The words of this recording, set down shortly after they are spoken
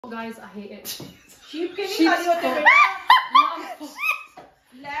Guys, I hate it. Sheep के नहीं खाली होते बेटा,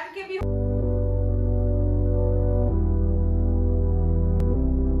 लैम के भी।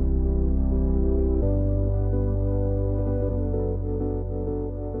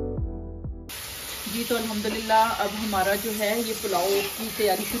 जी तो अल्हम्दुलिल्लाह अब हमारा जो है ये पुलाव की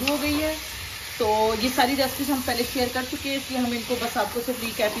तैयारी शुरू हो गई है। तो ये सारी रेसिपीज हम पहले शेयर कर चुके हैं, इसलिए हम इनको बस आपको सिर्फ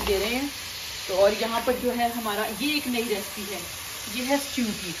रीकैप ही दे रहे हैं। तो और यहाँ पर जो है हमारा ये एक नई रेसिपी है, ये है स्ट्यू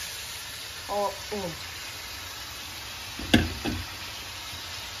की। और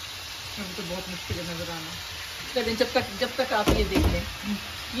तो बहुत मुश्किल है नजर आना, चलें जब तक आप ये देख लें।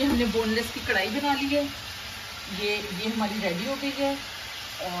 ये हमने बोनलेस की कढ़ाई बना ली है, ये हमारी रेडी हो गई है।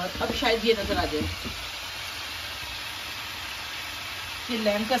 और अब शायद ये नजर आ जाए, ये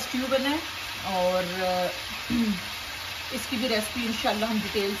लैम का स्ट्यू बना है। और इसकी भी रेसिपी इंशाल्लाह हम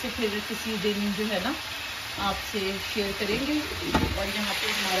डिटेल से फिर किसी दिन जो है ना आपसे शेयर करेंगे। और यहाँ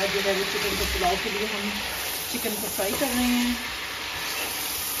पे हमारा जो है वो चिकन के पुलाव के लिए हम चिकन को फ्राई कर रहे हैं।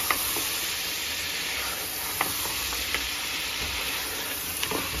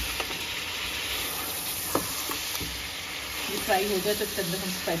 ये फ्राई हो जाए तो इसके अंदर हम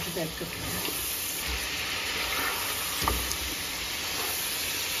स्पाइसेस ऐड करते हैं।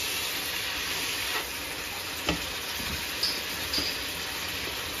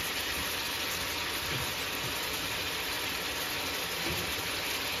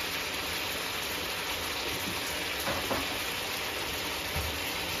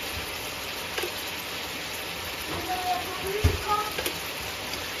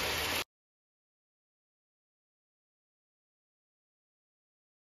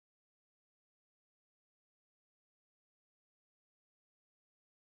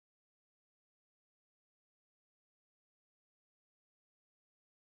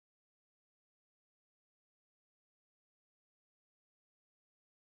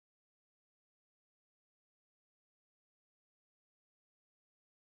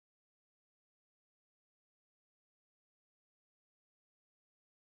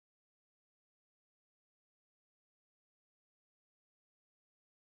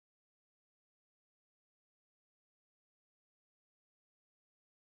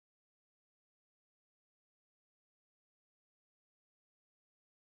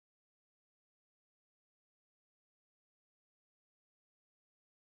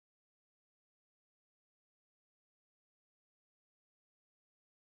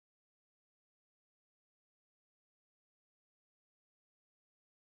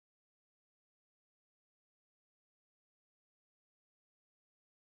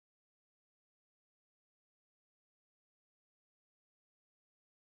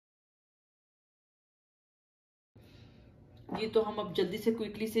 ये तो हम अब जल्दी से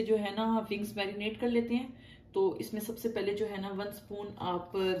क्विकली से जो है ना विंग्स मैरिनेट कर लेते हैं। तो इसमें सबसे पहले जो है ना 1 स्पून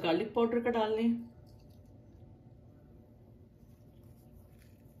आप गार्लिक पाउडर का डाल लें।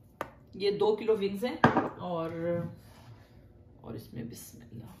 ये 2 किलो विंग्स हैं। और इसमें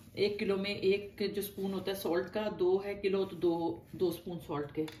बिस्मिल्लाह 1 किलो में 1 जो स्पून होता है सॉल्ट का, 2 है किलो तो 2 स्पून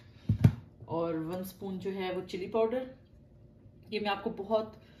सॉल्ट के। और 1 स्पून जो है वो चिली पाउडर। ये मैं आपको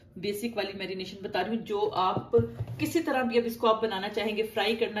बहुत बेसिक वाली मैरिनेशन बता रही हूँ, जो आप किसी तरह भी अब इसको आप बनाना चाहेंगे,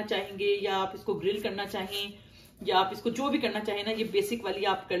 फ्राई करना चाहेंगे या आप इसको ग्रिल करना चाहें या आप इसको जो भी करना चाहें ना, ये बेसिक वाली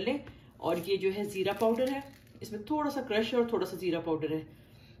आप कर लें। और ये जो है जीरा पाउडर है, इसमें थोड़ा सा क्रश और थोड़ा सा जीरा पाउडर है,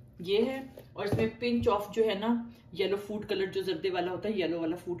 ये है। और इसमें पिंच ऑफ जो है ना येलो फूड कलर, जो जर्दे वाला होता है, येलो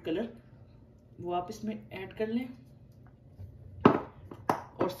वाला फूड कलर, वो आप इसमें ऐड कर लें।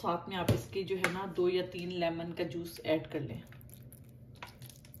 और साथ में आप इसके जो है ना 2 या 3 लेमन का जूस ऐड कर लें।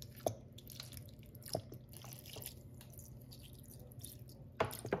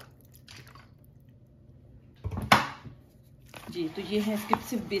 जी तो ये है इसके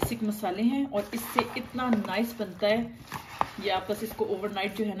सिर्फ बेसिक मसाले हैं और इससे इतना नाइस बनता है। ये आप बस इसको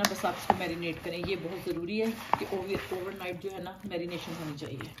ओवरनाइट जो है ना बस आप इसको मैरिनेट करें, ये बहुत ज़रूरी है कि ओवरनाइट जो है ना मैरिनेशन होनी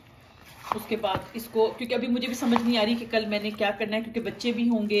चाहिए। उसके बाद इसको, क्योंकि अभी मुझे भी समझ नहीं आ रही कि कल मैंने क्या करना है, क्योंकि बच्चे भी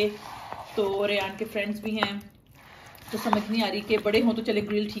होंगे तो रेयान के फ्रेंड्स भी हैं, तो समझ नहीं आ रही कि बड़े हों तो चले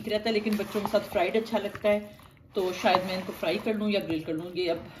ग्रिल ठीक रहता है, लेकिन बच्चों के साथ फ्राइड अच्छा लगता है। तो शायद मैं इनको फ्राई कर लूँ या ग्रिल कर लूँ, ये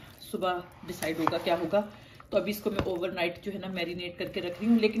अब सुबह डिसाइड होगा क्या होगा। तो अभी इसको मैं ओवरनाइट जो है ना मैरिनेट करके रख रही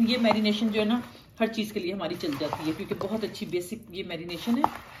हूँ। लेकिन ये मैरिनेशन जो है ना हर चीज़ के लिए हमारी चल जाती है, क्योंकि बहुत अच्छी बेसिक ये मैरिनेशन है,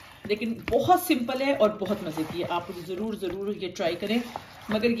 लेकिन बहुत सिंपल है और बहुत मज़े की है। आप ज़रूर ये ट्राई करें।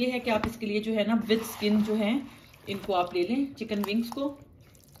 मगर ये है कि आप इसके लिए जो है ना विद स्किन जो है इनको आप ले लें, चिकन विंग्स को।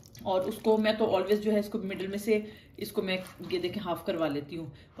 और उसको मैं तो ऑलवेज जो है इसको मिडिल में से इसको मैं ये देखें हाफ करवा लेती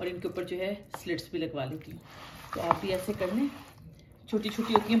हूँ और इनके ऊपर जो है स्लिट्स भी लगवा लेती हूँ। तो आप भी ऐसे कर लें, छोटी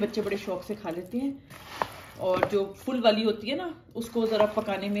छोटी होती हैं, बच्चे बड़े शौक से खा लेते हैं। और जो फुल वाली होती है ना उसको ज़रा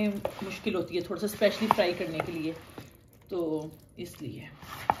पकाने में मुश्किल होती है, थोड़ा सा स्पेशली फ्राई करने के लिए, तो इसलिए।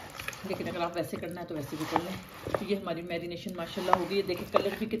 लेकिन अगर आप वैसे करना है तो वैसे भी कर लें। तो ये हमारी मैरिनेशन माशाल्लाह हो गई है। देखिए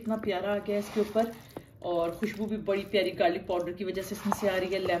कलर भी कितना प्यारा आ गया है इसके ऊपर, और खुशबू भी बड़ी प्यारी गार्लिक पाउडर की वजह से इसमें से आ रही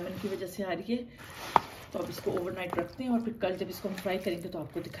है, लेमन की वजह से आ रही है। तो अब इसको ओवरनाइट रखते हैं और फिर कल जब इसको हम फ्राई करेंगे तो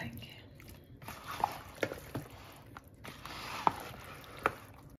आपको दिखाएंगे।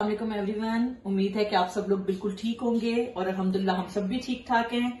 अस्सलामुअलैकुम एवरीवन, उम्मीद है कि आप सब लोग बिल्कुल ठीक होंगे और अल्हम्दुलिल्लाह हम सब भी ठीक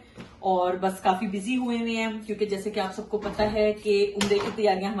ठाक हैं। और बस काफी बिजी हुए हैं क्योंकि जैसे कि आप सबको पता है कि उम्रे की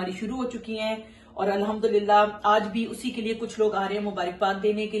तैयारियां हमारी शुरू हो चुकी हैं और अल्हम्दुलिल्लाह आज भी उसी के लिए कुछ लोग आ रहे हैं मुबारकबाद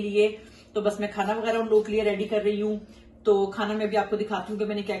देने के लिए। तो बस मैं खाना वगैरह उन लोगों के लिए रेडी कर रही हूँ। तो खाना में भी आपको दिखाती हूँ कि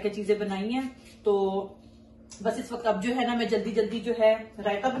मैंने क्या क्या चीजें बनाई हैं। तो बस इस वक्त अब जो है ना मैं जल्दी जल्दी जो है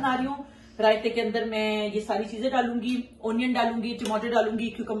रायता बना रही हूँ। रायते के अंदर मैं ये सारी चीजें डालूंगी, ओनियन डालूंगी, टमाटर डालूंगी,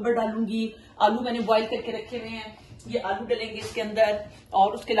 क्यूकम्बर डालूंगी, आलू मैंने बॉईल करके रखे हुए हैं, ये आलू डलेंगे इसके अंदर।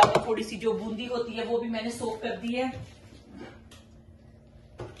 और उसके अलावा थोड़ी सी जो बूंदी होती है वो भी मैंने सोक कर दी है।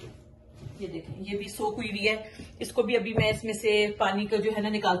 ये देखें ये भी सोक हुई हुई है। इसको भी अभी मैं इसमें से पानी का जो है ना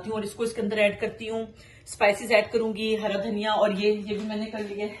निकालती हूँ और इसको इसके अंदर ऐड करती हूँ। स्पाइसेस ऐड करूंगी, हरा धनिया, और ये भी मैंने कर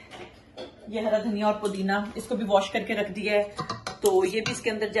लिया है, ये हरा धनिया और पुदीना, इसको भी वॉश करके रख दिया है। तो ये भी इसके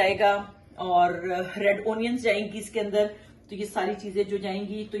अंदर जाएगा और रेड ओनियंस जाएंगी इसके अंदर। तो ये सारी चीजें जो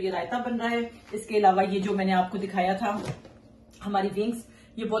जाएंगी, तो ये रायता बन रहा है। इसके अलावा ये जो मैंने आपको दिखाया था हमारी विंग्स,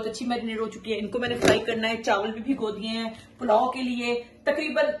 ये बहुत अच्छी मैरिनेट हो चुकी है, इनको मैंने फ्राई करना है। चावल भी भिगो दिए हैं पुलाव के लिए।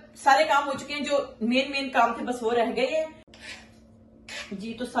 तकरीबन सारे काम हो चुके हैं, जो मेन काम थे बस वो रह गए हैं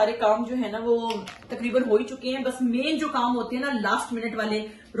जी। तो सारे काम जो है ना वो तकरीबन हो ही चुके हैं। बस मेन जो काम होते हैं ना लास्ट मिनट वाले,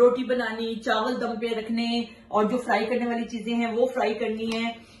 रोटी बनानी, चावल दम पे रखने और जो फ्राई करने वाली चीजें हैं वो फ्राई करनी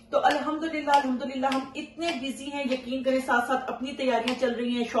है। तो अल्हम्दुलिल्लाह हम इतने बिजी हैं, यकीन करें, साथ साथ अपनी तैयारियां चल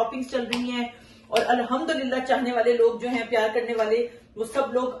रही हैं, शॉपिंग चल रही हैं। और अल्हम्दुलिल्लाह चाहने वाले लोग जो हैं, प्यार करने वाले, वो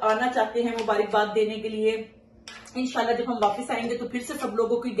सब लोग आना चाहते हैं मुबारकबाद देने के लिए। इंशाल्लाह जब हम वापस आएंगे तो फिर से सब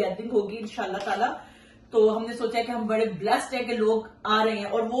लोगों की गैदरिंग होगी इंशाल्लाह ताला। तो हमने सोचा कि हम बड़े ब्लेस्ड है कि लोग आ रहे हैं,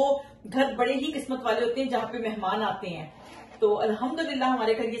 और वो घर बड़े ही किस्मत वाले होते हैं जहां पे मेहमान आते हैं। तो अल्हम्दुलिल्लाह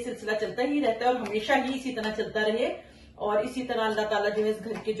हमारे घर ये सिलसिला चलता ही रहता है और हमेशा ही इसी तरह चलता रहे। और इसी तरह अल्लाह ताला जो है इस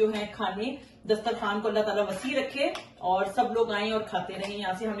घर के जो है खाने, दस्तरखान को अल्लाह ताला वसी रखे और सब लोग आए और खाते रहें।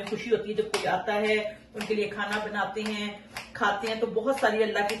 यहाँ से हमें खुशी होती है जब कोई आता है, उनके लिए खाना बनाते हैं, खाते हैं, तो बहुत सारी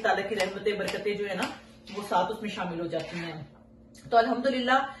अल्लाह की ताला की रहमतें, बरकतें जो है ना वो साथ उसमें शामिल हो जाती हैं। तो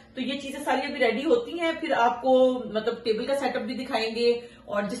अल्हम्दुलिल्लाह तो ये चीजें सारी अभी रेडी होती हैं, फिर आपको मतलब टेबल का सेटअप भी दिखाएंगे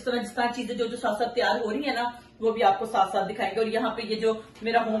और जिस तरह चीजें जो साथ साथ तैयार हो रही है ना वो भी आपको साथ साथ दिखाएंगे। और यहाँ पे ये जो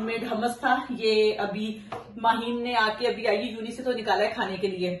मेरा होममेड हमस था, ये अभी माहीन ने आके अभी आई यूनी से तो निकाला है खाने के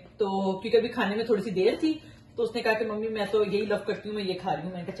लिए। तो क्योंकि अभी खाने में थोड़ी सी देर थी तो उसने कहा कि मम्मी मैं तो यही लव करती हूँ, मैं ये खा रही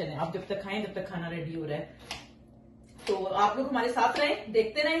हूँ। मैंने कहा चलें आप जब तक खाएं जब तक खाना रेडी हो रहा है। तो आप लोग हमारे साथ रहें,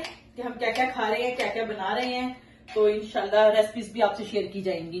 देखते रहें कि हम क्या क्या खा रहे हैं, क्या क्या बना रहे हैं। तो इंशाल्लाह रेसिपीज भी आपसे शेयर की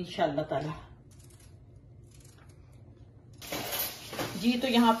जाएंगी इंशाल्लाह ताला जी। तो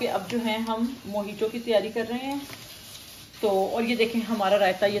यहाँ पे अब जो है हम मोहितो की तैयारी कर रहे हैं। तो और ये देखें हमारा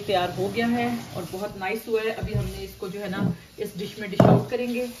रायता ये तैयार हो गया है और बहुत नाइस हुआ है। अभी हमने इसको जो है ना इस डिश में डिश आउट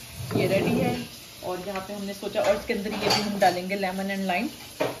करेंगे, ये रेडी है। और यहाँ पे हमने सोचा, और इसके अंदर ये भी हम डालेंगे लेमन एंड लाइम,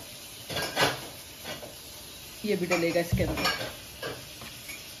 ये भी डलेगा इसके अंदर,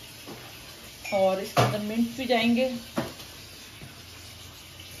 और इसके अंदर मिंट भी जाएंगे,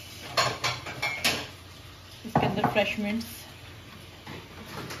 इसके अंदर fresh mints.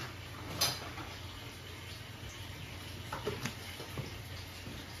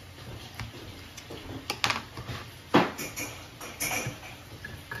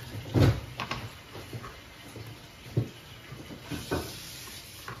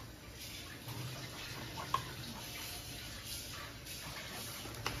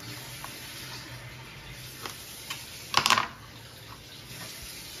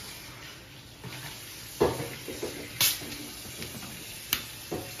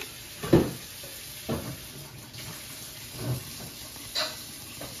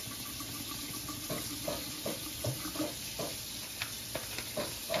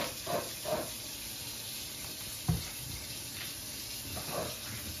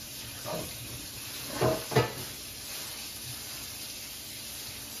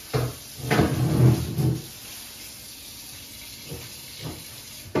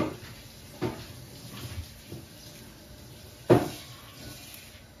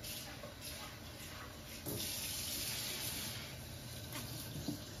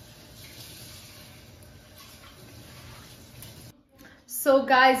 So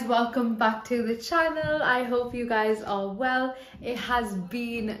guys, welcome back to the channel. I hope you guys are well. It has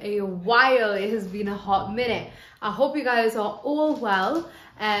been a while. It has been a hot minute. I hope you guys are all well.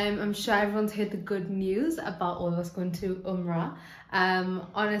 I'm sure everyone's heard the good news about all of us going to Umrah.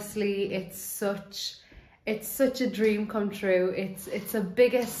 Honestly, it's such a dream come true. It's the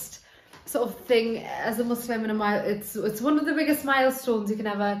biggest sort of thing as a Muslim in a mile. It's one of the biggest milestones you can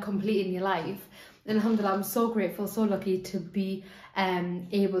ever complete in your life. And alhamdulillah, I'm so grateful, so lucky to be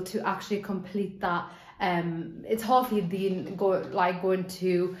able to actually complete that. It's half your deen, going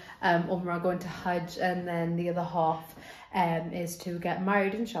to Umrah, going to Hajj, and then the other half is to get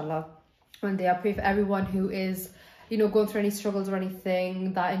married, inshallah. One day I pray for everyone who is, you know, going through any struggles or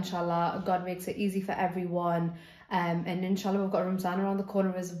anything, that inshallah God makes it easy for everyone. And inshallah we've got Ramzan around the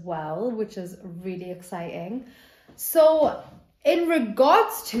corner as well, which is really exciting. So in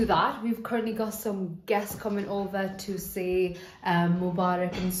regards to that, we've currently got some guests coming over to say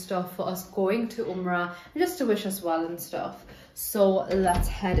Mubarak and stuff for us going to Umrah, and just to wish us well and stuff. So let's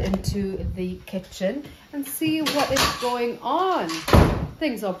head into the kitchen and see what is going on.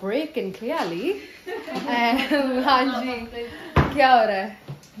 Things are breaking clearly. हाँ जी, क्या हो रहा है?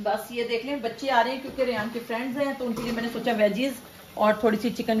 बस ये देख लें, बच्चे आ रहे हैं क्योंकि रेयान के फ्रेंड्स हैं, तो उनके लिए मैंने सोचा वेजीज और थोड़ी सी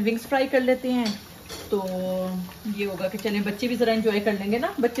चिकन विंग्स फ्राई कर लेते हैं। तो ये होगा कि चलें बच्चे भी ज़रा एंजॉय कर लेंगे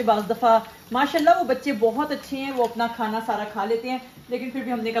ना। बच्चे बाज़ दफ़ा माशाल्लाह वो बच्चे बहुत अच्छे हैं, वो अपना खाना सारा खा लेते हैं, लेकिन फिर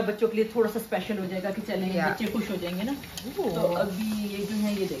भी हमने कहा बच्चों के लिए थोड़ा सा स्पेशल हो जाएगा कि चलें बच्चे खुश हो जाएंगे ना। तो अभी ये जो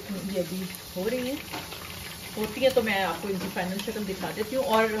है ये देखें, ये अभी हो रही है, होती है तो मैं आपको इनकी फाइनल शक्ल दिखा देती हूँ।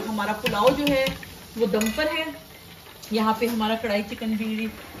 और हमारा पुलाव जो है वो दम पर है। यहाँ पे हमारा कढ़ाई चिकन भी,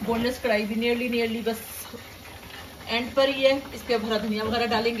 बोनलेस कढ़ाई भी नियरली बस एंड पर ही है। इसके बाद हरा धनिया वगैरह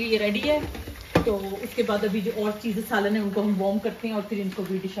डालेंगे, ये रेडी है। तो उसके बाद अभी जो और चीज़ें सालन है उनको हम वार्म करते हैं और फिर इनको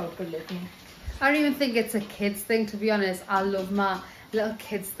भी डिश आउट कर लेते हैं। I don't even think it's a kids thing, to be honest. I love my little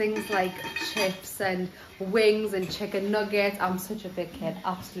kids things like chips and wings and chicken nuggets. I'm such a big kid,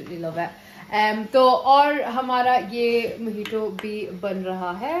 absolutely love it. तो और हमारा ये mojito भी बन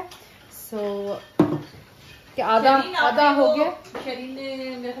रहा है। So क्या आधा हो गया? शरीन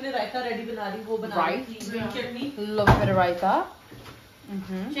ने मेरे ख्याल रायता रेडी बना रही, वो बना रही थी चटनी। Love a bit of raita.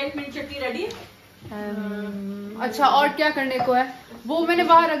 Mint chutney ready. अच्छा, और क्या करने को है? वो मैंने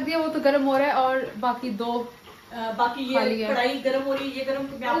बाहर रख दिया, वो तो गर्म हो रहा है। और बाकी दो बाकी ये कढ़ाई गर्म हो रही है, ये गर्म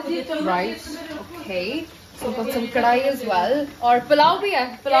मैं आपको देती हूं। Right, okay. So got some कढ़ाई as well, और पुलाव भी है।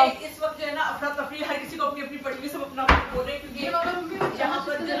 पुलाव इस वक्त जो है ना अफरा तफरी, हर किसी को अपनी अपनी पड़ी हुई, सब अपना अपना बोल रहे हैं क्योंकि यहाँ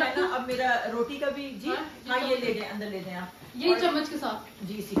पर जो है ना अब मेरा रोटी का भी जी हाँ ये ले जाए, अंदर ले जाए आप, यही चम्मच के साथ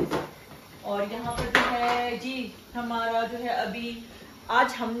जी इसी के साथ। और यहाँ पर जो है जी हमारा जो है अभी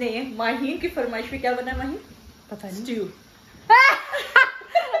आज हमने माहीन की फरमाइश पे क्या बना है माहीन? पता नहीं। स्ट्यू।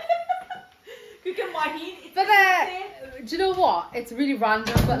 क्योंकि माहीन पता है, do you know what? It's really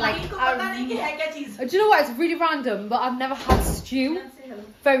random, but like को पता नहीं कि है क्या चीज। Do you know what? It's really random, but I've never had stew.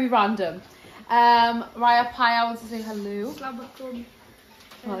 Very random. Raya Paya wants to say hello. How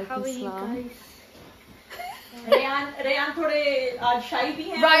are you guys? Ryan थोड़े आज शाई भी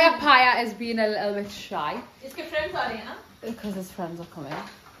हैं। Raya Paya is being a little bit shy. इसके friends आ रहे हैं ना? Because his friends are coming.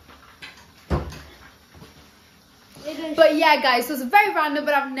 But yeah guys, so it's very random,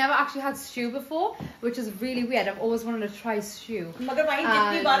 but I've never actually had stew before, which is really weird. I've always wanted to try stew. मगर भाई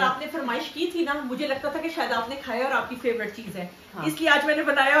जितनी बार आपने फरमाइश की थी ना, मुझे लगता था कि शायद आपने खाया और आपकी फेवरेट चीज है, इसलिए आज मैंने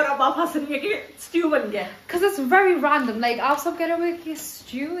बनाया और अब आप हंस रही हैं कि स्ट्यू बन गया। Because it's very random. Like आप सब कह रहे होंगे कि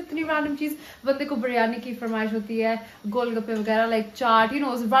stew इतनी random चीज, बंदे को बिरयानी की फरमाइश होती है, गोलगप्पे वगैरह, like chaat, you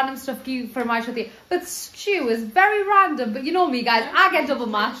know, random stuff की फरमाइश होती है. But stew is very random. But you know me guys, I get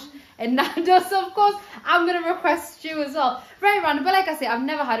double mash. And Nando, so of course I'm gonna request stew as well. Very random, but like I say, I've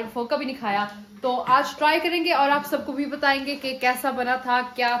never had it before, कभी नहीं खाया. तो आज try करेंगे और आप सबको भी बताएंगे कि कैसा बना था,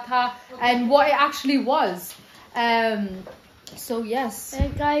 क्या था, and what it actually was. So yes.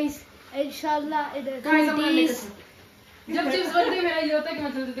 Guys, inshallah in a few days. जब चिप्स बनते हैं मेरा ये होता है कि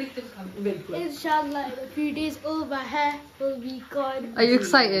मैं जल्दी जल्दी चिप्स खा लूं। बिल्कुल। Inshallah in a few days all my hair will be gone. Are you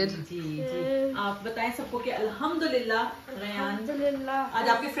excited? जी जी। आप बताएं सबको कि अल्हम्दुलिल्लाह रेयान, Alhamdulillah. आज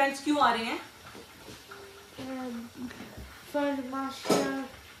आपके फ्रेंड्स क्यों आ रहे हैं? For Masha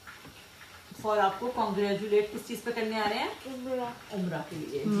और आपको कॉन्ग्रेचुलेट किस चीज पे करने आ रहे हैं? Umrah. उम्रा के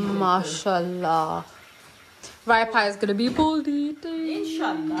लिए। Mashallah. Raya Pie is gonna be boldy.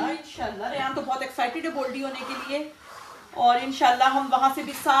 इंशाल्लाह रेयान तो बहुत एक्साइटेड है बोल्डी होने के लिए, और इंशाल्लाह हम वहाँ से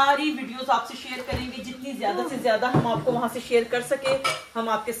भी सारी वीडियोस आपसे शेयर करेंगे, जितनी ज़्यादा से ज़्यादा हम आपको वहाँ से शेयर कर सके हम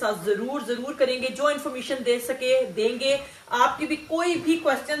आपके साथ ज़रूर करेंगे, जो इन्फॉर्मेशन दे सके देंगे। आपकी भी कोई भी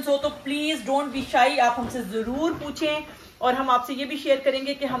क्वेश्चंस हो तो प्लीज़ डोंट बी शाई, आप हमसे ज़रूर पूछें, और हम आपसे ये भी शेयर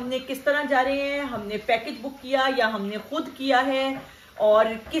करेंगे कि हमने किस तरह जा रहे हैं, हमने पैकेज बुक किया या हमने खुद किया है,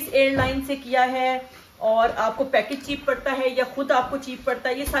 और किस एयरलाइन से किया है और आपको पैकेज चीप पड़ता है या खुद आपको चीप पड़ता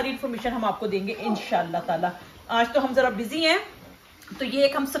है, ये सारी इन्फॉर्मेशन हम आपको देंगे इंशाल्लाह ताला। आज तो हम जरा बिजी हैं, तो ये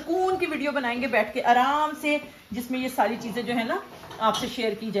एक हम सुकून की वीडियो बनाएंगे बैठ के आराम से, जिसमें ये सारी चीजें जो है ना आपसे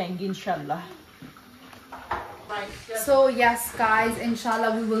शेयर की जाएंगी इंशाल्लाह। So yes guys, inshallah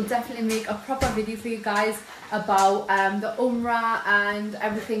we will definitely make a proper video for you guys about the Umrah and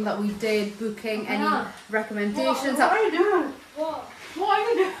everything that we did, booking, any recommendations. What are you doing? What are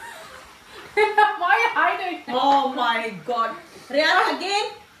you doing? Why are you hiding? Oh my god. Rihanna again?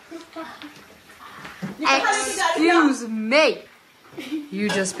 Excuse me. You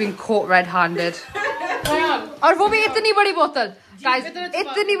just been caught red-handed. और वो भी इतनी बड़ी बोतल guys,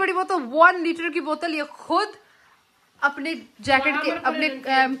 इतनी बड़ी बोतल 1 litre की बोतल ये खुद अपने जैकेट के अपने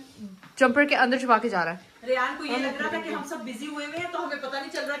जंपर के अंदर छुपा के जा रहा है। रेयान को ये लग रहा था कि हम सब बिजी हुए हैं, तो हमें पता नहीं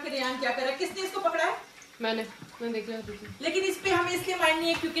चल रहा कि रेयान क्या कर रहा है। किसने इसको पकड़ा है? मैंने देख लिया। लेकिन इस पे हमें इसलिए माइंड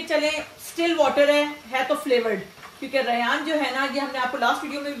नहीं है क्योंकि चले स्टिल वाटर है तो फ्लेवर्ड, क्योंकि रेयान जो है ना, ये हमने आपको लास्ट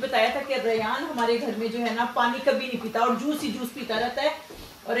वीडियो में भी बताया था कि रेयान हमारे घर में जो है ना पानी कभी नहीं पीता और जूस ही जूस पीता रहता है।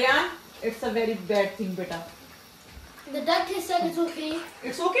 और Ryan, it's a very bad thing बेटा। The dentist said it's okay.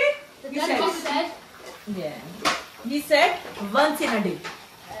 It's okay? The You dentist said? said. Yeah. He said once in a day.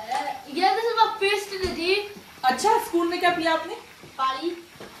 Yeah, this is my first in the day. अच्छा, school में क्या पिया आपने? Party.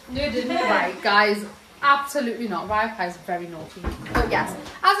 No, it didn't. Right guys, absolutely not. Raya is very naughty. But yes,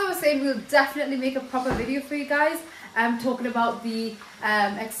 as I was saying, we'll definitely make a proper video for you guys. Talking about the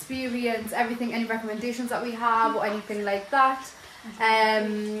experience, everything, any recommendations that we have or anything like that.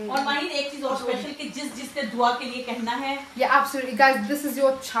 और माहिन एक चीज और special कि जिसने दुआ के लिए कहना है, yeah, absolutely guys, this is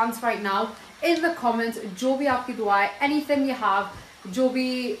your chance right now. In the comments, जो भी आपकी दुआ है, anything you have, जो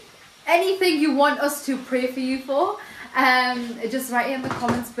भी anything you want us to pray for you for, just write it in the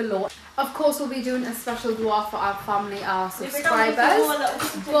comments below. Of course, we'll be doing a special dua for our family, our subscribers.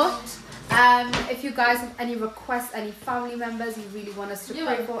 But if you guys have any requests, any family members you really want us to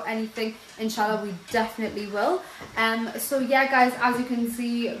pray for, anything, inshallah we definitely will. So yeah guys, as you can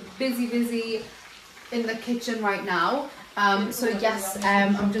see, busy in the kitchen right now. So yes,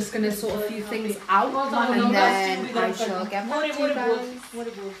 I'm just gonna sort a few things out and then I shall get back to you guys.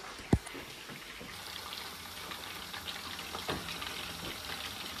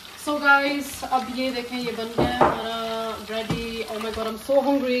 So guys, अब ये देखें, ये बन गया है हमारा ब्रेडी। Oh my god, I'm so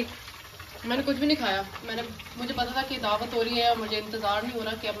hungry. मैंने कुछ भी नहीं खाया। मुझे पता था कि दावत हो रही है और मुझे इंतजार नहीं हो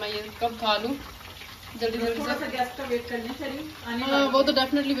रहा कि अब मैं ये कब खा लूँ। जल्दी थोड़ा सा गेस्ट का वेट करने चलिए। हाँ, वो तो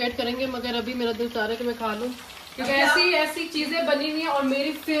डेफिनेटली वेट करेंगे, मगर अभी मेरा दिल चाह रहा है कि मैं खा लूँ, क्योंकि ऐसी चीजें बनी हुई हैं और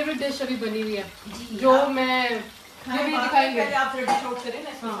मेरी फेवरेट डिश अभी बनी हुई है जो मैं भी दिखाएंगे। आप डिश आउट करें ना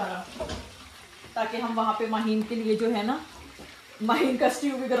इसमें सारा, ताकि हम वहाँ पे माहीन के लिए जो है ना माहीन का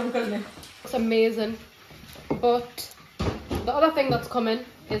स्ट्यू भी गर्म कर लें। It's amazing, but the other thing that's coming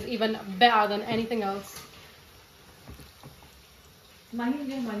is even better than anything else. Maheen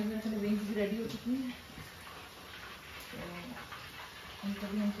ने हमारी मेरे विंग्स रेडी हो चुकी हैं, तो इनको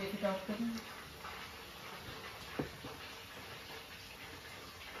भी हम टेक इट आउट करें।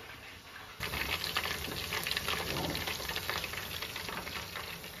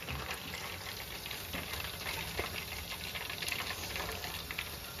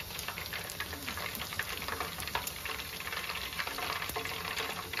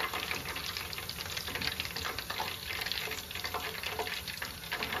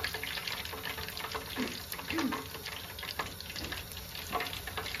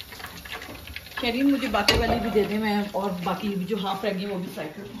 करीम मुझे बाकी वाली भी दे दे, मैं और बाकी जो हाफ रह गई वो भी फ्राई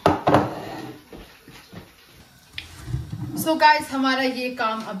कर दूँ। So guys, हमारा ये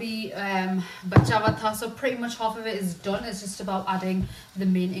काम अभी बचा हुआ था, so pretty much half of it is done. It's just about adding the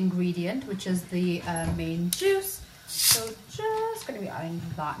main ingredient, which is the main juice. So just going to be adding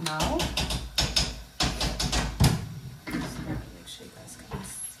that now. Just make sure you guys can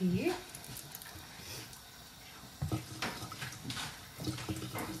see.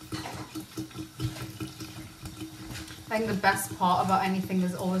 I think the best part about anything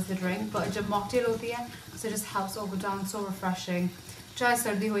is always the drink, but जब mocktail होती है, so it just helps all go down, so refreshing. चाहे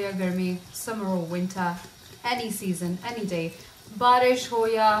सर्दी हो या गर्मी, summer or winter, any season, any day, बारिश हो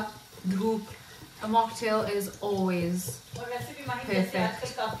या धूप, a mocktail is always और वैसे भी माहिर perfect. जैसे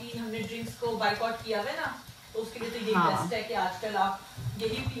आजकल काफी हमने ड्रिंक्स को बायकॉट किया है ना, तो उसके लिए तो यही हाँ. बेस्ट है कि आजकल आप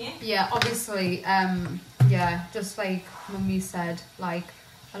यही पिएं। Yeah, obviously, yeah, just like Mummy said, like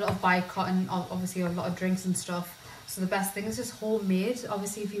a lot of boycotting, obviously a lot of drinks and stuff. So the best thing is just homemade.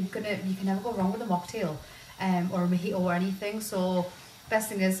 Obviously, if you can never go wrong with a mocktail, or a mojito or anything. So best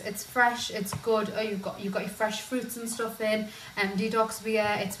thing is it's fresh, it's good. Oh, you've got your fresh fruits and stuff in, and detox beer.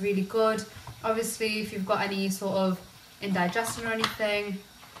 It's really good. Obviously, if you've got any sort of indigestion or anything.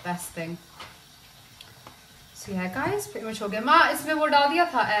 Best thing. So yeah guys, pretty much हो गया. माँ इसमें वो डाल दिया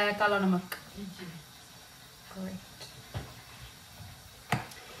था काला नमक. Great.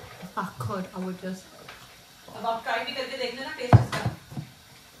 If I could, I would just. अब आप ट्राई भी करके देख लेना टेस्ट इसका.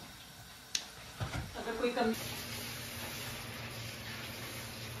 अगर कोई कम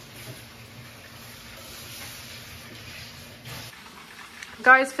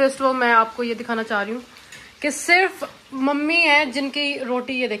गाइस फर्स्ट ऑफ ऑल मैं आपको ये दिखाना चाह रही हूँ कि सिर्फ मम्मी है जिनकी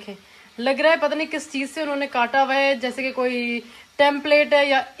रोटी ये देखें. लग रहा है पता नहीं किस चीज से उन्होंने काटा हुआ है, जैसे कि कोई टेम्पलेट है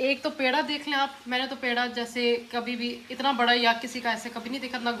या एक तो पेड़ा देख लें आप. मैंने तो पेड़ा जैसे कभी भी इतना बड़ा या किसी का ऐसे कभी नहीं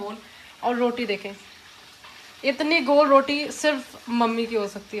देखा इतना गोल. और रोटी देखें, इतनी गोल रोटी सिर्फ मम्मी की हो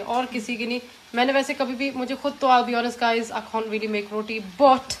सकती है और किसी की नहीं. मैंने वैसे कभी भी, मुझे खुद तो I'll be honest guys, I can't really make roti,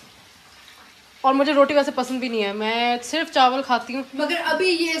 but और मुझे रोटी वैसे पसंद भी नहीं है, मैं सिर्फ चावल खाती हूँ. मगर अभी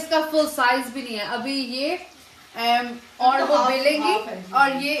ये इसका फुल साइज भी नहीं है. अभी ये और वो बेलेंगी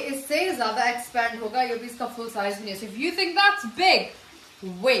और ये इससे ज्यादा एक्सपेंड होगा. ये भी इसका फुल साइज नहीं है. So if you think that's big,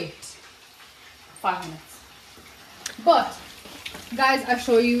 wait 5 minutes. But guys, I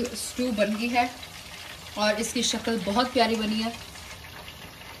show you stew बन गई है और इसकी शक्ल बहुत प्यारी बनी है.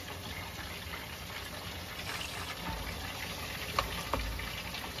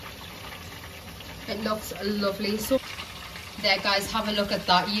 It looks lovely. So there guys, have a look at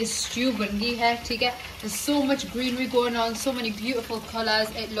that. ये stew बन गई है, ठीक है. There's so much greenery going on, so many beautiful colors.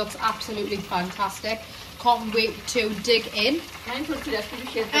 It looks absolutely fantastic. Can't wait to dig in.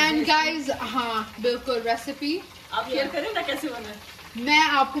 And guys, हाँ बिल्कुल recipe आप share करें ना कैसे बना. मैं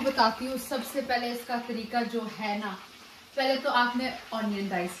आपको बताती हूँ. सबसे पहले इसका तरीका जो है ना, पहले तो आपने ऑनियन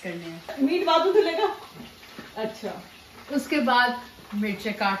डाइस करने हैं. मीट बाद में धुलेगा. अच्छा. उसके बाद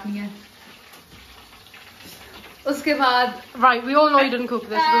मिर्चें काटनी है. उसके बाद Right, we all know you didn't cook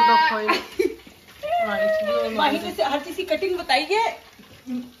this. There's no point. Right, we all know. माही से हर चीज की कटिंग बताइए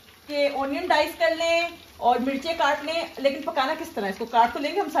कि ऑनियन डाइस कर लें और मिर्चें काट लें, लेकिन पकाना किस तरह. इसको काट तो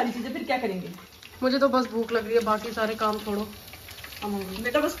लेंगे हम सारी चीजें, फिर क्या करेंगे. मुझे तो बस भूख लग रही है, बाकी सारे काम छोड़ो.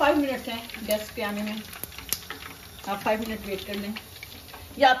 बेटा बस 5 मिनट्स हैं गेस्ट के आने में. आप 5 मिनट वेट कर लें.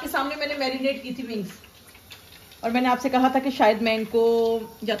 ये आपके सामने मैंने मैरिनेट की थी विंग्स, और मैंने आपसे कहा था कि शायद मैं इनको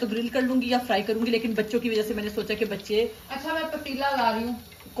या तो ग्रिल कर लूंगी या फ्राई करूंगी, लेकिन बच्चों की वजह से मैंने सोचा कि बच्चे. अच्छा मैं पतीला ला रही हूँ.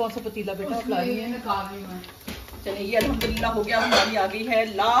 कौन सा पतीला बेटा आप ला रही हैं. निकाल रही हूँ. चलिए ये अल्हम्दुलिल्लाह हो गया. हमारी आ गई है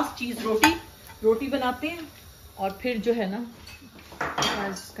लास्ट चीज रोटी. रोटी बनाते हैं और फिर जो है ना.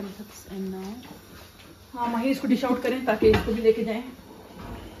 हाँ माही इसको डिश आउट करें ताकि इसको भी लेके जाएं.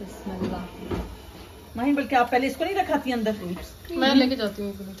 माही बल्कि आप पहले इसको नहीं रखाती अंदर. मैं लेके जाती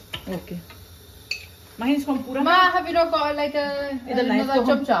हूँ. ओके माही इसको हम पूरा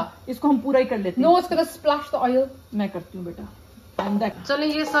इसको हम पूरा ही कर लेते हैं. No, it's gonna splash the oil. मैं करती हूँ बेटा. चलिए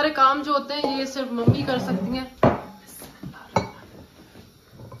ये सारे काम जो होते हैं ये सिर्फ मम्मी कर सकती हैं.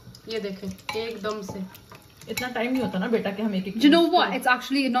 ये देखें एकदम से. इतना टाइम नहीं होता ना बेटा कि हम एक. Do you know what? It's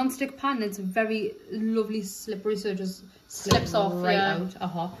actually a non-stick pan. It's very lovely slippery, so it just slips off right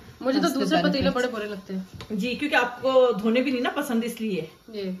out. मुझे तो दूसरे पतीले बड़े बुरे लगते हैं जी, क्योंकि आपको धोने भी नहीं ना पसंद इसलिए.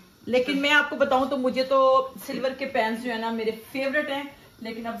 ये लेकिन मैं आपको बताऊं तो मुझे तो सिल्वर के पैन्स जो है ना मेरे फेवरेट हैं.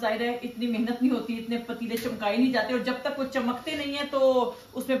 लेकिन अब जाहिर है इतनी मेहनत नहीं होती, इतने पतीले चमकाए नहीं जाते, और जब तक वो चमकते नहीं है तो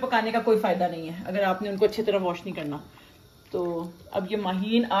उसमें पकाने का कोई फायदा नहीं है अगर आपने उनको अच्छी तरह वॉश नहीं करना. तो अब ये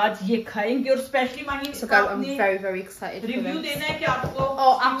माहीन आज ये खाएंगे, और specially Maheen I'm very very excited. Review देना है कि आपको.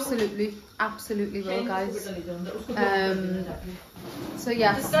 Oh, absolutely will guys. So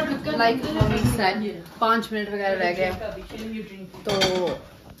yes, like mommy said, 5 minute वगैरह रह गए तो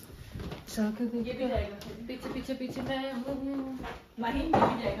पीछे पीछे माहीन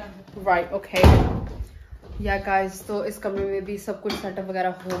भी जाएगा. Right, okay. Yeah guys, तो इस कमरे में भी सब कुछ सेटअप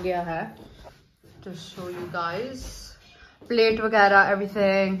वगैरह हो गया है. Just show you guys. Plate वगैरह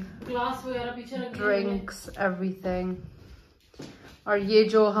everything. ग्लास वगैरह पीछे रख Drinks, everything. और ये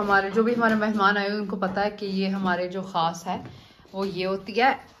जो भी हमारे मेहमान आए उनको पता है कि ये हमारे जो खास है वो ये होती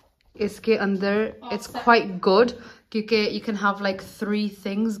है. इसके अंदर it's quite good क्योंकि you can have like 3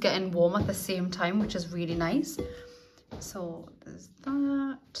 things getting warm at the same time, which is really nice. So there's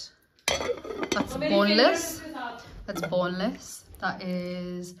that. That's boneless. That's boneless. That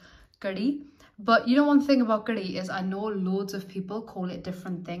is curry. But you know, one thing about curry is I know loads of people call it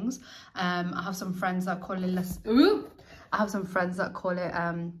different things. I have some friends that call it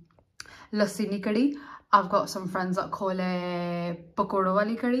lasini curry. I've got some friends that call it pakoda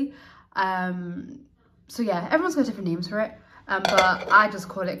wali curry. So yeah, everyone's got different names for it. But I just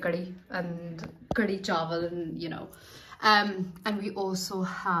call it curry and curry chawal, and you know. And we also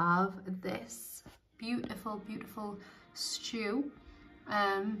have this beautiful stew.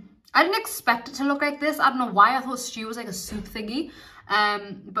 I didn't expect it to look like this. I don't know why. I thought stew was like a soup thingy.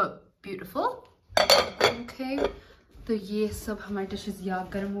 But beautiful. Okay. तो ये सब हमारी dishes या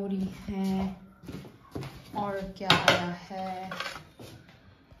गर्म हो रही हैं. और क्या आया है?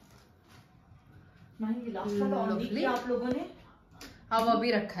 lovely. आप लोगों ने अब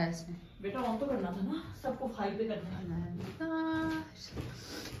अभी रखा है इसमें. बेटा ऑन तो करना था ना, सबको हाई पे करना है.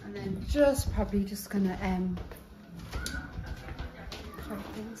 And then just probably just gonna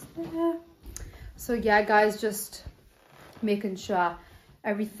there. So yeah guys, just making sure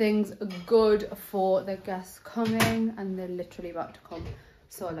everything's good for the guests coming, and they're literally about to come.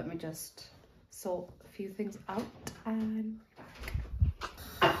 So let me just sort a few things out. And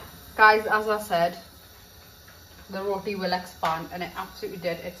guys, as I said, the roti will expand, and it absolutely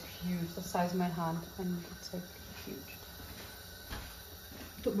did. It's huge, the size of my hand, and it's like huge.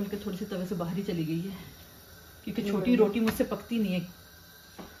 तो बल्कि थोड़ी सी तवे से बाहर ही चली गई है, क्योंकि छोटी रोटी मुझसे पकती नहीं है.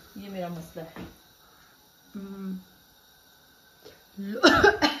 ये मेरा मसला है.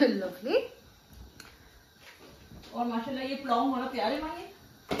 Lovely. और माशाल्लाह ये पुलाव हमारा तैयार है. मांगे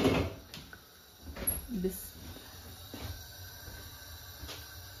this.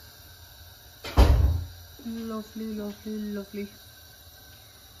 Lovely, lovely, lovely.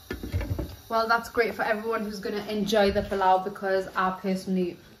 Well, that's great for everyone who's going to enjoy the palau, because I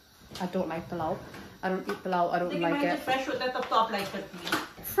personally, I don't like palau. I don't eat palau. I don't like it. Fresh होता है तब तो आप like करती हैं.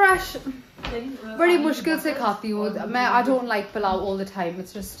 Fresh. बड़ी मुश्किल से खाती हूँ. I don't like palau all the time.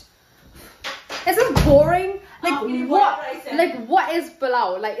 It's just, it's just boring. Like what is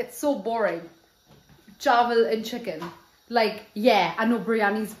palau? Like, it's so boring. Chawal and chicken. Like, yeah, I know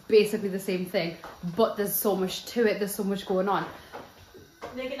biryani's basically the same thing, but there's so much to it. There's so much going on.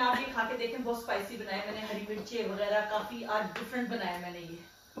 लेकिन आप ये खा के देखें, बहुत spicy बनाया मैंने. हरी मिर्ची वगैरह काफी आज डिफरेंट बनाया मैंने ये.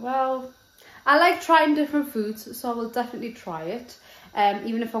 Well, I like trying different foods, so I will definitely try it.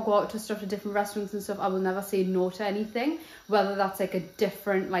 Even if I go out to stuff to different restaurants and stuff, I will never say no to anything. Whether that's like a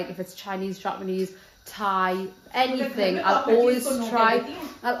different, like if it's Chinese, Japanese, Thai, anything, I'll always try.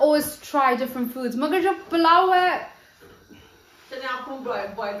 I'll always try different foods. मगर जब पुलाव है, चलिए आपको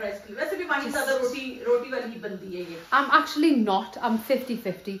boiled rice की वैसे भी मानी ज्यादा रोटी वाली ही बनती है ये. I'm actually not. I'm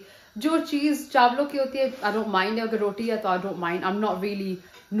 50-50. जो चीज चावलों की होती है, I don't mind. अगर रोटी है तो I don't mind. I'm not really,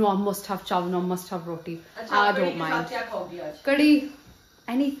 no, I must have chawal, no, I must have roti. I don't mind. क्या खाओगी आज? Curry,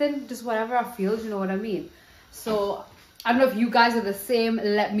 anything, just whatever I feel, you know what I mean? So I don't know if you guys are the same.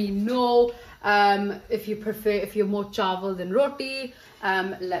 Let me know. If you prefer, if you're more chawal than roti,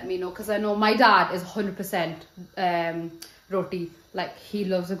 let me know, because I know my dad is 100% roti. Like, he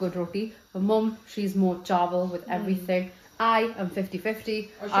loves a good roti. But mum, she's more chawal with everything. I am 50-50.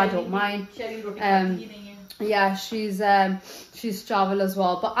 I don't mind. Yeah, she's chawal as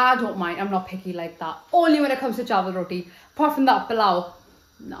well, but I don't mind. I'm not picky like that. Only when it comes to chawal roti. Apart from that, palau,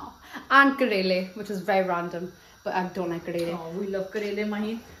 no. And karele, which is very random, but I don't like karele. Oh, we love karele,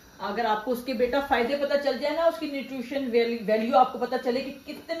 Mahin. अगर आपको उसके बेटा फायदे पता चल जाए ना, उसकी न्यूट्रिशन वैल्यू आपको पता चले कि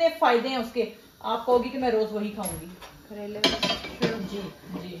कितने फायदे हैं उसके, आप कहोगी कि मैं रोज वही खाऊंगी.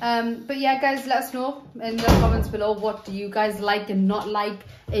 But yeah guys, let us know in the comments below, what do you guys like and not like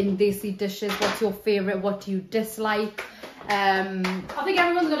in desi dishes? What's your favorite? What do you dislike? I think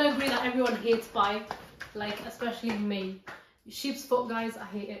everyone's gonna agree that everyone hates pie, like especially me. Sheep's foot, guys, I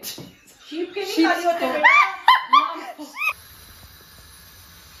hate it. Sheep के नहीं खाली होते बेटा.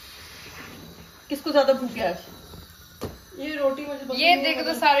 किसको ज्यादा भूख है आज? ये रोटी मुझे पसंद. ये देखो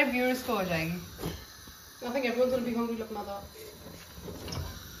तो सारे व्यूअर्स को हो जाएगी. I think everyone's gonna be hungry लपना था.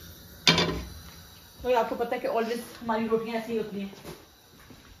 तो आपको पता है कि ऑलवेज हमारी रोटियां ऐसी होती हैं.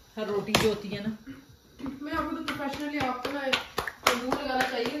 हर रोटी जो होती है ना, मैं आपको तो प्रोफेशनली आपको ना तंदूर लगाना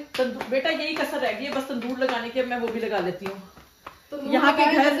चाहिए. तंदूर बेटा यही कसर रह गई है बस तंदूर लगाने की. मैं वो भी लगा लेती हूँ. यहाँ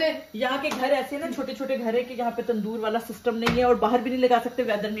के घर ऐसे ना छोटे छोटे घर है कि यहाँ पे तंदूर वाला सिस्टम नहीं है, और बाहर भी नहीं लगा सकते,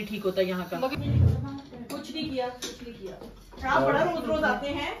 वेदर नहीं ठीक होता यहाँ का. कुछ नहीं किया. आप बड़ा रोज आते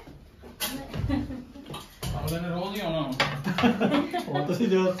हैं. रोज ही आना. वो तो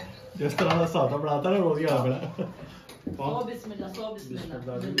जिस तरह का सादा बनाता है रोज ही आना पड़ा. 100 बिस्मिल्लाह.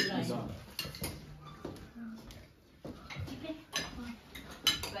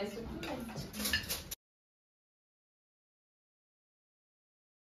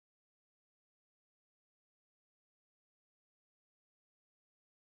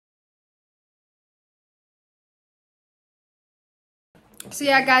 So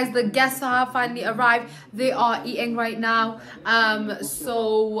yeah guys, the guests have finally arrived. They are eating right now.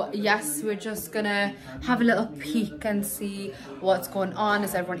 So yes, we're just gonna have a little peek and see what's going on.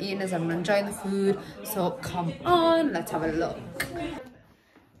 Is everyone eating? Is everyone enjoying the food? So come on, let's have a look.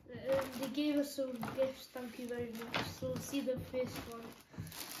 The gave us some gifts. Thank you very much. So see the first one.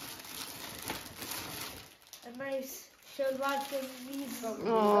 A nice shalwar kameez.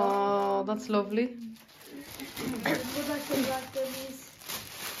 Oh, that's lovely. Another shalwar kameez.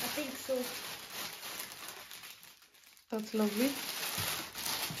 I think so. That's lovely.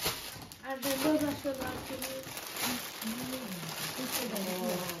 And another shalwar kameez.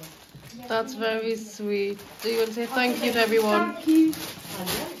 That's very sweet. So you want to say thank you to everyone? Thank you.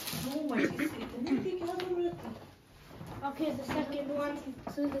 So much. इतने की क्या जरूरत है? Okay, the second one.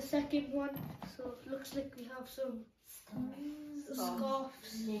 So the second one. So it looks like we have some scarves.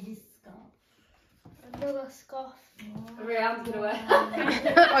 Ladies scarf. Another scarf. Ryan's gonna wear.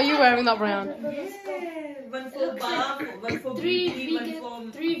 Are you wearing that, Brian? Another scarf. Yeah, one for Bob, one for Three Beauty,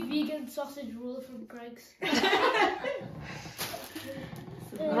 one for... vegan sausage roll from Greg's.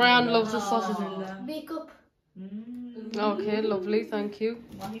 Brian loves the sausage. Makeup. Okay, lovely. Thank you.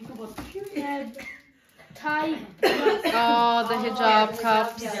 Tie. Oh, the hijab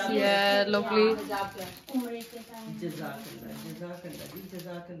cups. Yeah, lovely. Umrah ke time. Jazakallah, Jazakallah,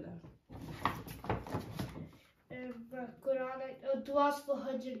 Jazakallah. Quran. Duas for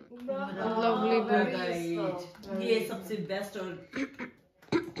Hajj and Umrah. Lovely book. Right. ये सबसे best और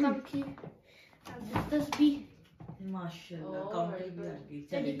Thank you. And this be. माशाल्लाह counter भी आ गई.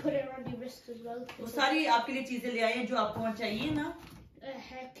 Then you put it around your wrist as well. वो सारी आपके लिए चीजें ले आए हैं जो आपको वहाँ चाहिए ना. A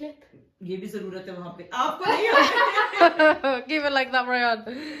hair clip. ये भी जरूरत है वहाँ पे. आपको नहीं. Give it like that, Brian.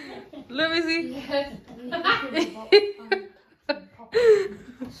 Let me see.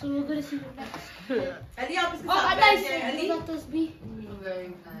 So we're gonna see the next clip. Ali आप इसके Oh, साथ a बैठ nice जाएं, one. Ali. Let us be. Very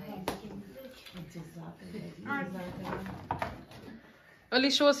nice. जज़ाकल्लाह, जज़ाकल्लाह. Ali,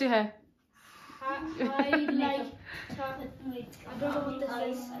 show us your hair. I like to, I don't know what this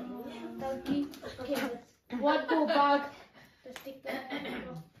is. Thank you. Okay, one more bag. Let's take that.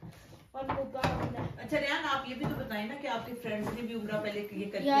 One more bag in there. अच्छा रियान आप ये भी तो बताएं ना कि आपके फ्रेंड्स ने भी उम्रा पहले ये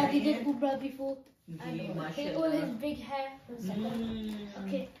करके Yeah, आए they did हैं. Umrah before. Ji And all माशाल्लाह. his big hair.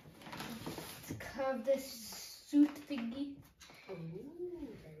 Okay. Let's have this suit thingy.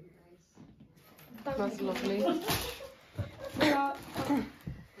 Thank That's you. lovely.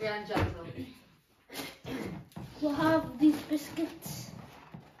 Ryan Jackson. We'll have these biscuits.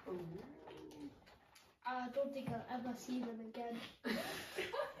 I don't think I'll ever see them again.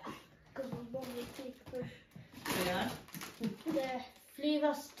 Because we normally take them. Riyan The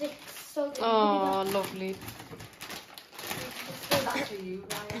flavor sticks. So Oh, lovely. That's for you,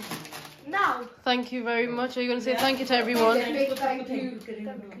 Ryan. now, Thank you very much. Are you going to say thank you to everyone? Big thank you.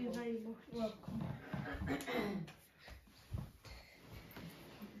 thank you very much. Welcome.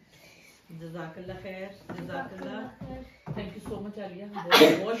 जज़ाकल्लाह खैर, जज़ाकल्लाह. Thank you so much Alia.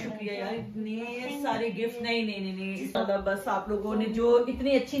 बहुत बहुत शुक्रिया यार. इतने सारे gift. नहीं इंशाल्लाह बस आप लोगों ने जो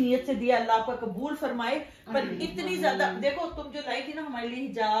इतनी अच्छी नीयत से दिया अल्लाह आपका कबूल फरमाए. पर इतनी ज्यादा देखो तुम जो लाई थी ना हमारे लिए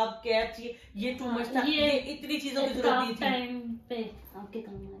हिजाब कैप ये टू मच था. ये इतनी चीजों की जरूरत नहीं थी टाइम पे आपके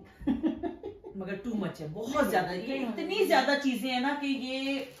काम आएगा. मगर टू मच है बहुत ज्यादा. ये इतनी ज्यादा चीजें हैं ना कि ये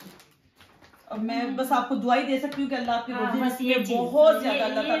अब मैं बस आपको दुआई दे सकती हूँ कि अल्लाह आपके बस ये में चीज़, बहुत ज्यादा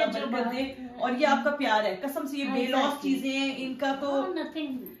अल्लाह ये ताला जो बरकत दे. बात- और ये आपका प्यार है कसम से. ये बेलॉस Exactly. चीजें हैं इनका तो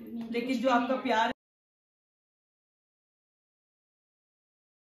नथिंग. लेकिन जो आपका प्यार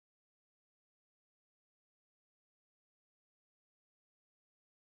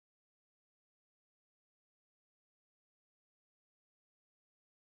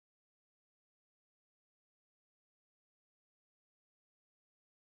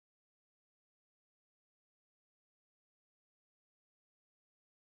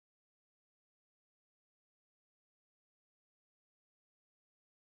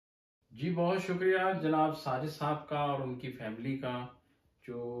जी बहुत शुक्रिया जनाब साजिद साहब का और उनकी फैमिली का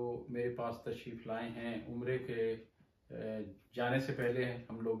जो मेरे पास तशरीफ़ लाए हैं. उम्रे के जाने से पहले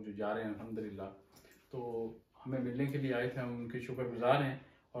हम लोग जो जा रहे हैं अल्हम्दुलिल्लाह तो हमें मिलने के लिए आए थे. हम उनके शुक्रगुजार हैं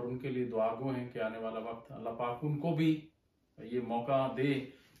और उनके लिए दुआगो हैं कि आने वाला वक्त अल्लाह पाक उनको भी ये मौका दे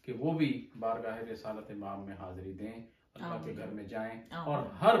कि वो भी बारगाह रिसालत इमाम में हाजिरी दें, अल्लाह के घर में जाएं और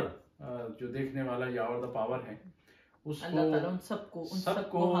हर जो देखने वाला यावर द पावर है उसको अल्लाह ताला उन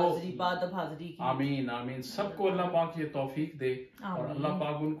सबको हाजिरी बाद अब हाजिरी की. आमीन आमीन. सबको अल्लाह पाक ये तौफीक दे और अल्लाह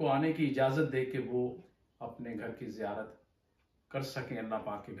पाक उनको आने की इजाजत दे कि वो अपने घर की जियारत कर सकें, अल्लाह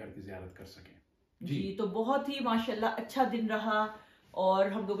पाक के घर की जियारत कर सकें. जी तो बहुत ही माशाल्लाह अच्छा दिन रहा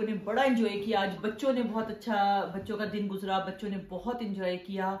और हम लोगों ने बड़ा एंजॉय किया. आज बच्चों ने बहुत अच्छा बच्चों का दिन गुजरा. बच्चों ने बहुत एंजॉय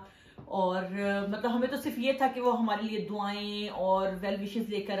किया और मतलब हमें तो सिर्फ ये था कि वो हमारे लिए दुआएं और वेल विशेस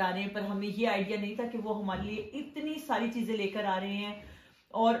लेकर आ रहे हैं, पर हमें ये आइडिया नहीं था कि वो हमारे लिए इतनी सारी चीजें लेकर आ रहे हैं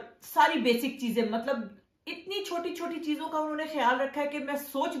और सारी बेसिक चीजें. मतलब इतनी छोटी छोटी चीजों का उन्होंने ख्याल रखा है कि मैं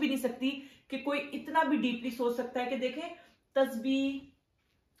सोच भी नहीं सकती कि कोई इतना भी डीपली सोच सकता है। कि देखें,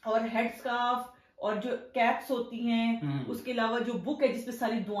 तस्बीह और हेड स्कार्फ और जो कैप्स होती हैं, उसके अलावा जो बुक है जिसमें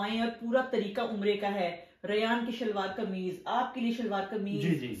सारी दुआएं और पूरा तरीका उम्रे का है, रयान की शलवार कमीज, आपके लिए शलवार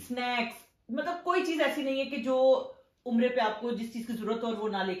कमीज, स्नैक्स, मतलब कोई चीज ऐसी नहीं है कि जो उम्रे पे आपको जिस चीज की जरूरत हो और वो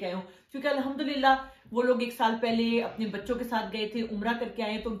ना लेके आए हो। क्योंकि अल्हम्दुलिल्लाह वो लोग 1 साल पहले अपने बच्चों के साथ गए थे, उम्रा करके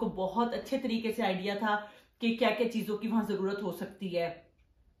आए, तो उनको बहुत अच्छे तरीके से आइडिया था कि क्या क्या चीजों की वहां जरूरत हो सकती है।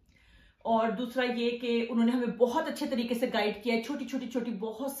 और दूसरा ये कि उन्होंने हमें बहुत अच्छे तरीके से गाइड किया है, छोटी छोटी छोटी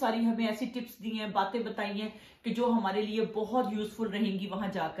बहुत सारी हमें ऐसी टिप्स दी हैं, बातें बताई हैं कि जो हमारे लिए बहुत यूजफुल रहेंगी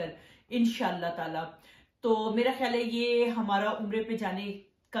वहां जाकर इंशाअल्लाह ताला। तो मेरा ख्याल है ये हमारा उम्रे पे जाने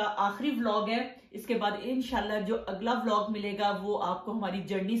का आखिरी व्लॉग है। इसके बाद इंशाल्लाह जो अगला व्लॉग मिलेगा वो आपको हमारी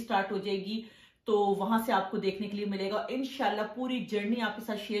जर्नी स्टार्ट हो जाएगी, तो वहां से आपको देखने के लिए मिलेगा। इंशाल्लाह पूरी जर्नी आपके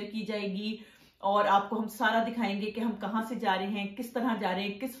साथ शेयर की जाएगी और आपको हम सारा दिखाएंगे कि हम कहाँ से जा रहे हैं, किस तरह जा रहे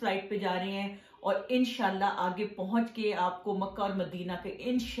हैं, किस फ्लाइट पे जा रहे हैं, और इंशाल्लाह आगे पहुंच के आपको मक्का और मदीना के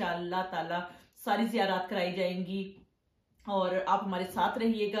इंशाल्लाह ताला सारी ज़ियारत कराई जाएंगी। और आप हमारे साथ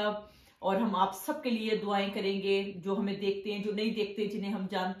रहिएगा और हम आप सबके लिए दुआएं करेंगे, जो हमें देखते हैं, जो नहीं देखते, जिन्हें हम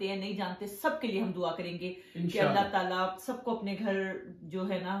जानते हैं, नहीं जानते, सबके लिए हम दुआ करेंगे कि अल्लाह ताला सबको अपने घर जो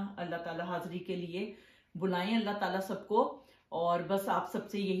है ना अल्लाह ताला हाजिरी के लिए बुलाएं, अल्लाह ताला सबको। और बस आप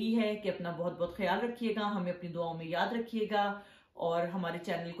सबसे यही है कि अपना बहुत बहुत ख्याल रखिएगा, हमें अपनी दुआओं में याद रखिएगा और हमारे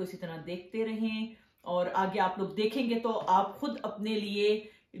चैनल को इसी तरह देखते रहें। और आगे आप लोग देखेंगे तो आप खुद अपने लिए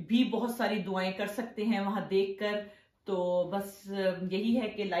भी बहुत सारी दुआएं कर सकते हैं वहां देखकर। तो बस यही है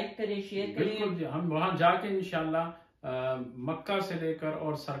कि लाइक करें, शेयर करें। बिल्कुल, हम वहां जाके इंशाल्लाह मक्का से लेकर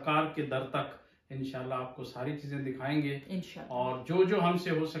और सरकार के दर तक इंशाल्लाह आपको सारी चीजें दिखाएंगे इंशाल्लाह, और जो जो हमसे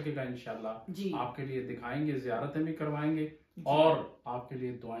हो सकेगा इंशाल्लाह आपके लिए दिखाएंगे, ज़ियारतें भी करवाएंगे और आपके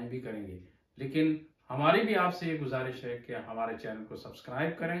लिए दुआएं भी करेंगे। लेकिन हमारी भी आपसे ये गुजारिश है कि हमारे चैनल को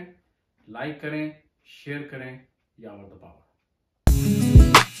सब्सक्राइब करें, लाइक करें, शेयर करें। यावर द पावर।